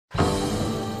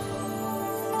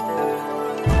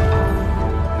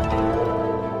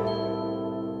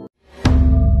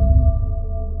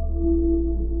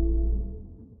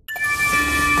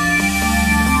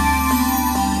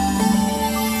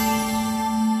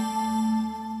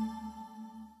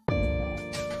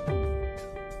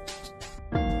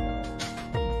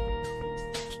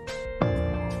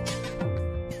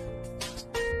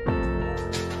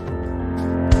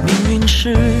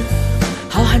是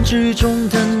浩瀚之中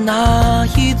的那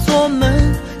一座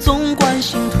门，纵观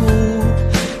星途，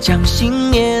将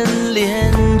信念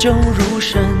炼就入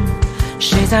神。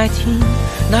谁在听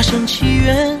那声祈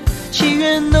愿？祈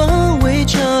愿能为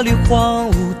这里荒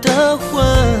芜的魂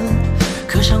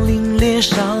刻上凛冽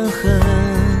伤痕。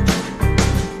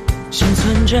幸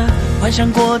存着幻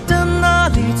想过的那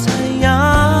缕残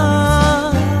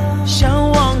阳，向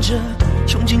往着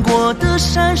憧憬过的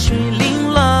山水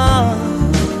琳琅，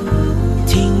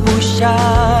停不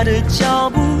下的脚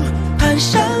步，蹒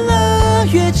跚了，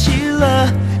跃起了，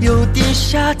又跌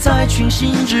下在群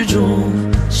星之中，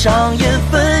上演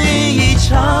风雨一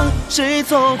场。谁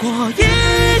走过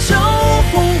一袖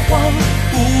风霜，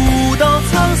舞蹈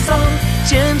沧桑，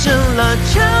见证了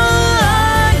真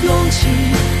爱勇气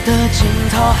的惊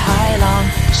涛骇浪。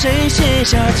谁写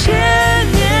下千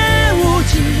年无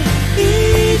尽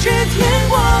一卷天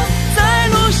光，在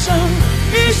路上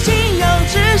与信仰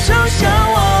执手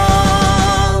相望。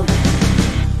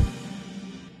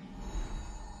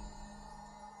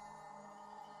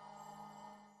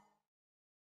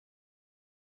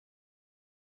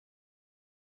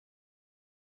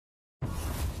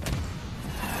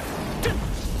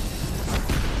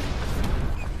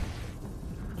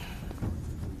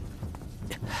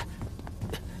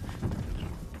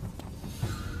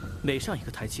每上一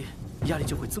个台阶，压力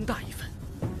就会增大一分。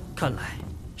看来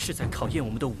是在考验我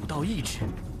们的武道意志。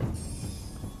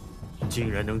竟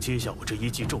然能接下我这一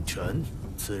记重拳，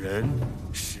此人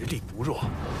实力不弱。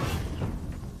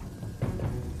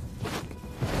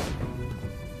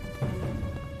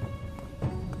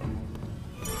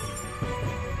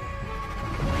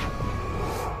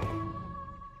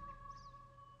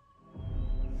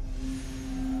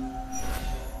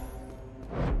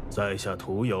在下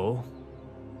徒游，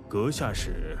阁下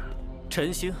是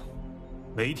陈星，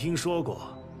没听说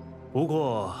过。不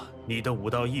过你的武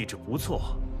道意志不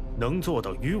错，能做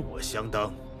到与我相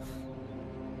当。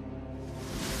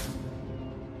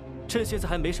趁现在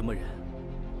还没什么人，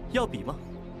要比吗？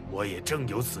我也正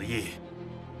有此意。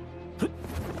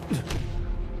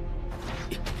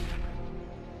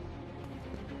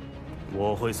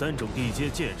我会3种地阶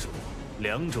剑术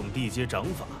，2种地阶掌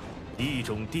法，1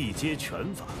种地阶拳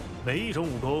法，每一种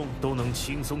武功都能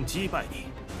轻松击败你。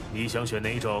你想选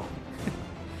哪种？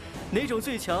哪种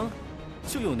最强，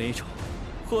就用哪种，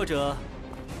或者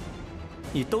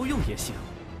你都用也行。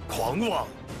狂妄！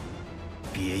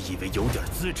别以为有点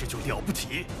资质就了不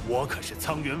起，我可是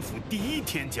苍元府第1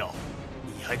天骄，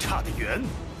你还差得远。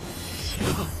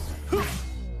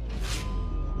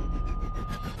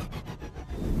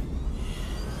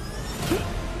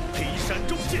黑山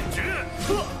中剑诀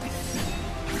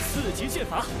4级剑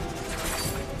法。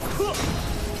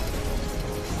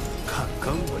看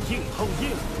看我硬后硬，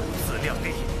如此靓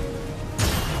丽。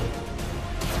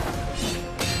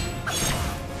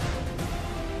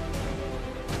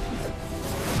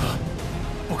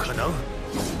不可能！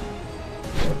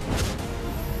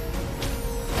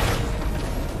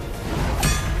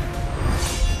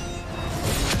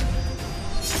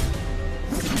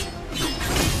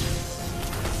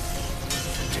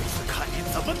这次看你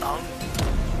怎么挡！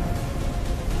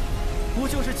不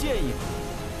就是剑意吗？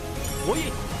火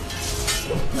影。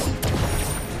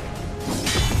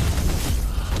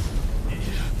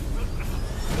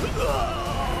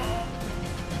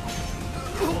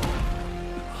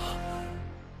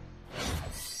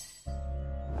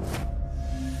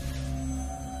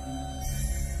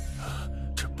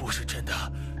这不是真的，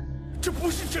这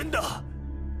不是真的！啊！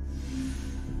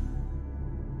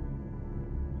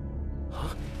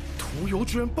屠游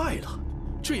居然败了，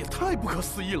这也太不可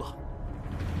思议了！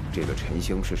这个陈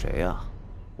星是谁呀？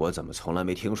我怎么从来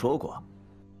没听说过？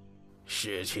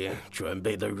事情准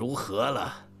备的如何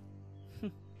了？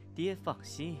哼，爹放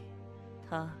心，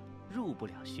他入不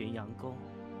了玄阳宫。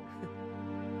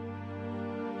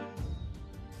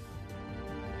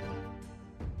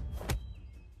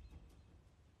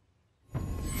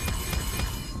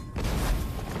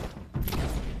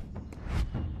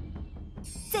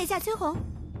在下崔红，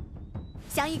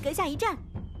想与阁下一战。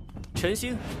陈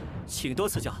星，请多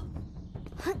赐教。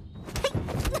哼，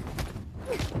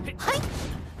嘿，嘿。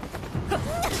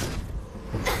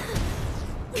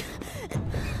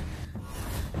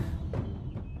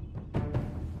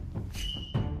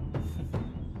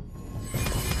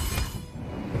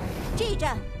这一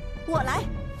战我来。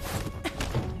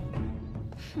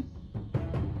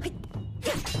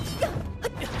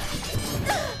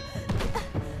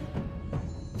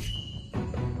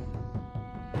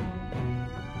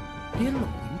连冷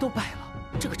凝都败了，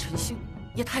这个陈星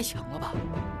也太强了吧！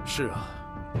是啊，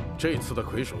这次的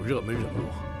魁首热门人物，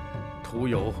屠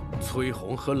游、崔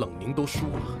红和冷凝都输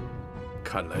了，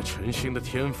看来陈星的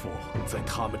天赋在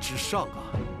他们之上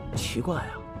啊。奇怪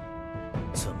啊，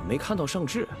怎么没看到尚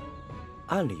志？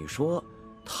按理说，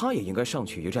他也应该上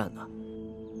去一战呢。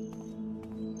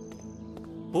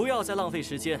不要再浪费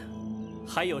时间，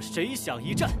还有谁想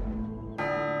一战？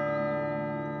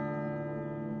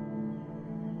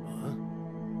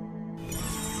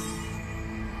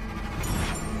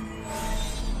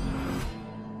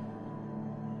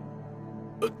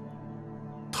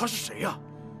他是谁呀？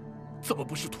怎么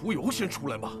不是屠游先出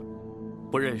来吗？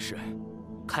不认识，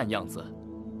看样子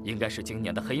应该是今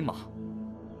年的黑马。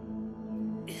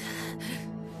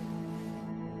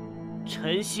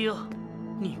陈星，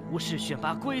你无视选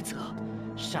拔规则，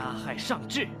杀害尚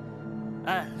志，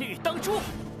按律当诛。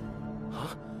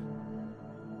啊，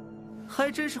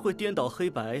还真是会颠倒黑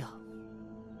白呀！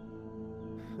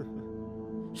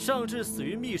尚志死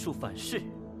于秘术反噬，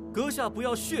阁下不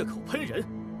要血口喷人。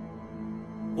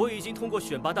我已经通过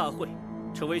选拔大会，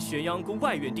成为玄阳宫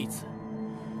外院弟子。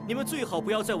你们最好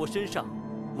不要在我身上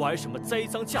玩什么栽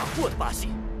赃嫁祸的把戏。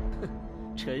哼，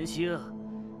陈星，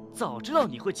早知道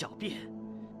你会狡辩，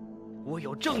我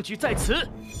有证据在此。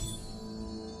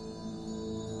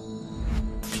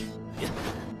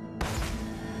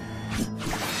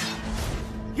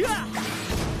呀！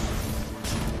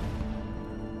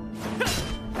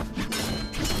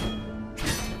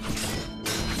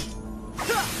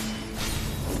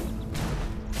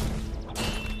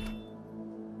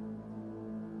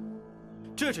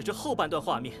这只是后半段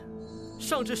画面，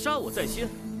尚志杀我在先，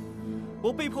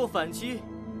我被迫反击，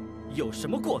有什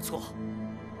么过错？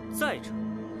再者，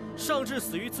尚志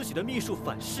死于自己的秘术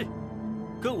反噬，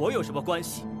跟我有什么关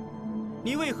系？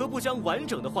你为何不将完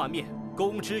整的画面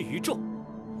公之于众？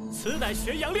此乃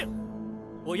玄阳令，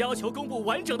我要求公布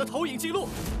完整的投影记录。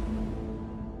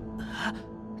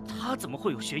他怎么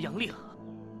会有玄阳令？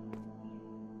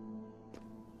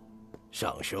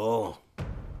尚兄。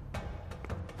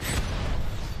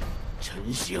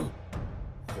陈星，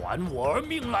还我儿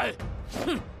命来！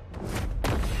哼！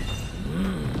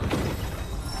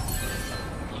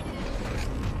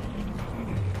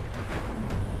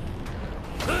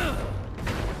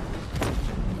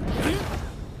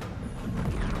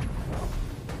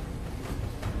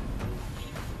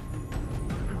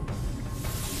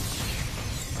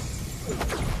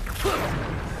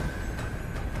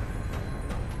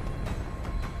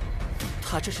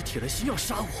他这是铁了心要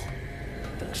杀我。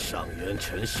等上元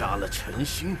辰杀了陈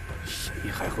星，谁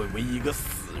还会为一个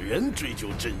死人追究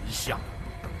真相？